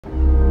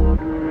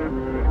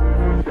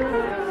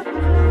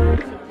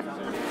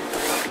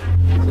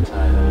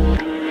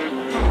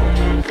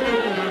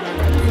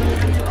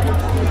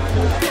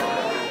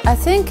I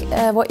think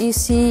what you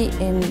see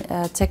in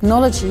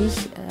technology,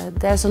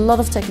 there's a lot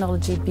of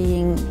technology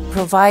being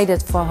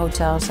provided for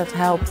hotels that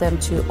help them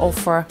to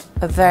offer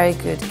a very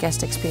good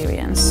guest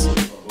experience.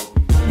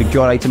 Vi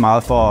gjorde rigtig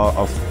meget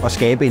for at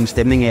skabe en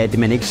stemning af, at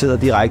man ikke sidder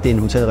direkte i en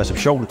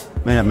hotelreception,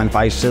 men at man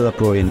faktisk sidder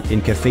på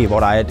en café, hvor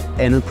der er et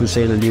andet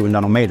pulserende liv, end der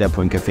normalt er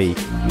på en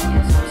café.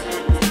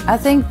 I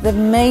think the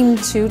main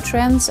two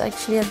trends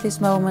actually at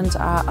this moment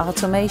are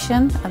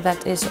automation, and that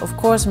is, of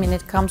course, I mean,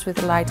 it comes with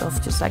the light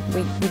of just like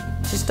we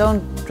just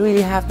don't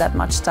really have that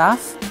much staff,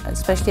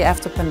 especially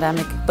after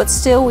pandemic. But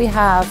still we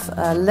have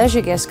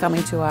leisure guests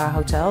coming to our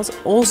hotels,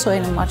 also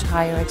in a much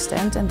higher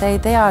extent, and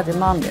they are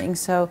demanding.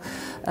 So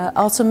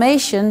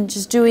automation,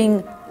 just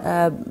doing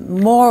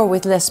more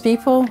with less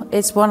people,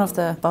 it's one of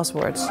the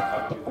buzzwords.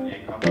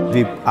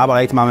 Vi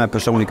arbejder rigtig meget med at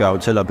personliggøre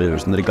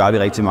hoteloplevelsen, og det gør vi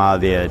rigtig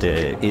meget ved at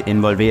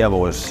involvere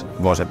vores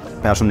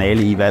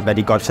personale i, hvad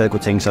de godt selv kunne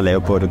tænke sig at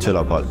lave på et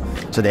hotelophold.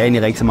 Så det er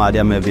egentlig rigtig meget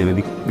der med, at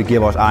vi giver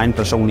vores egen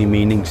personlige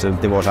mening, så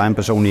det er vores egen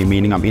personlige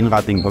mening om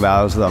indretningen på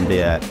værelset, om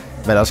det er,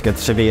 hvad der skal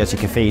serveres i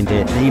caféen. Det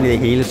er egentlig det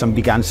hele, som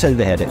vi gerne selv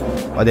vil have det,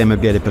 og dermed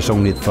bliver det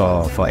personligt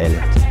for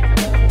alle.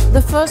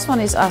 The first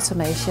one is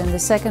automation. The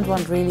second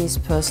one really is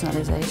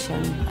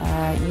personalization.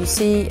 You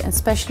see,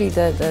 especially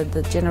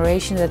the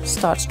generation that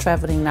starts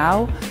traveling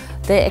now,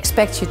 they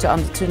expect you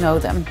to know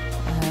them.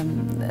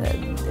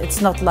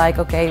 It's not like,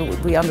 okay,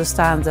 we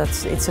understand that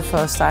it's the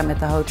first time at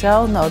the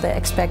hotel. No, they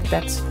expect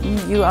that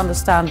you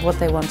understand what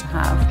they want to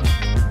have.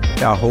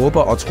 Jeg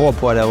håber og tror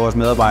på, at vores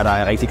medarbejdere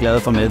er rigtig glade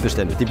for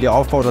medbestemmelse. De bliver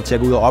opfordret til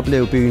at gå ud og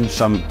opleve byen,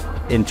 som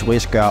en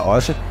turist gør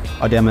også,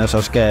 og dermed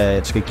så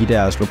skal give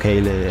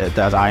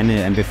deres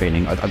egne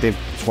anbefaling. Og det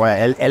tror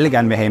jeg, alle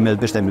gerne vil have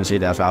medbestemmelse i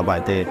deres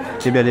arbejde.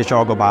 Det bliver lidt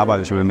sjovt at gå på arbejde,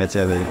 hvis vi er med til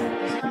at vælge.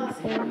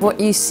 What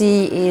you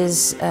see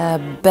is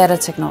better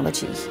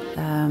technology.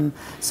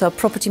 So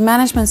property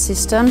management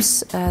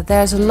systems,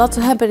 there's a lot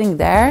happening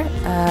there.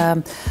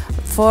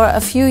 For a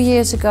few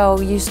years ago,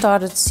 you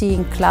started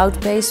seeing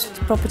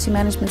cloud-based property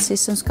management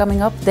systems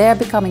coming up. They're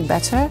becoming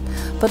better,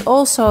 but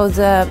also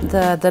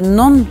the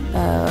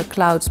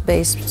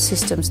non-cloud-based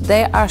systems,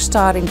 they are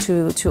starting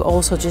to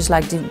also just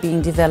like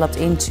being developed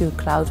into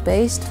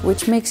cloud-based,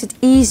 which makes it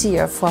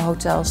easier for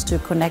hotels to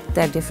connect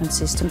their different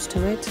systems to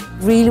it.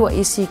 Really what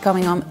you see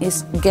coming on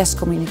is guest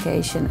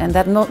communication, and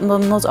that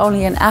not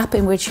only an app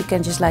in which you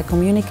can just like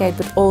communicate,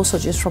 but also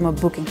just from a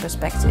booking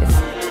perspective.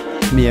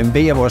 Vi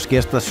ved, at vores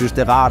gæster synes,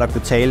 det er rart at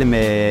kunne tale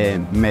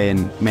med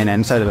en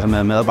ansat eller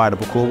med en medarbejder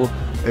på Coco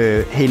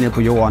helt ned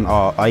på jorden,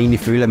 og egentlig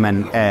føle, at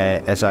man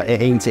er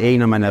en til en,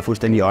 når man er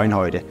fuldstændig i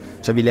øjenhøjde.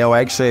 Så vi laver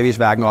ikke service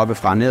hverken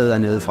oppefra, ned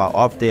og nedefra,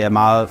 op. Det er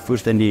meget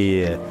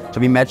fuldstændig... Så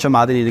vi matcher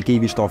meget den energi,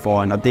 vi står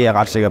foran, og det er jeg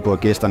ret sikker på, at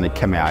gæsterne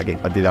kan mærke.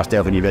 Og det er også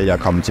derfor, de vælger at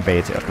komme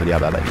tilbage til os, når de har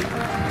været derinde.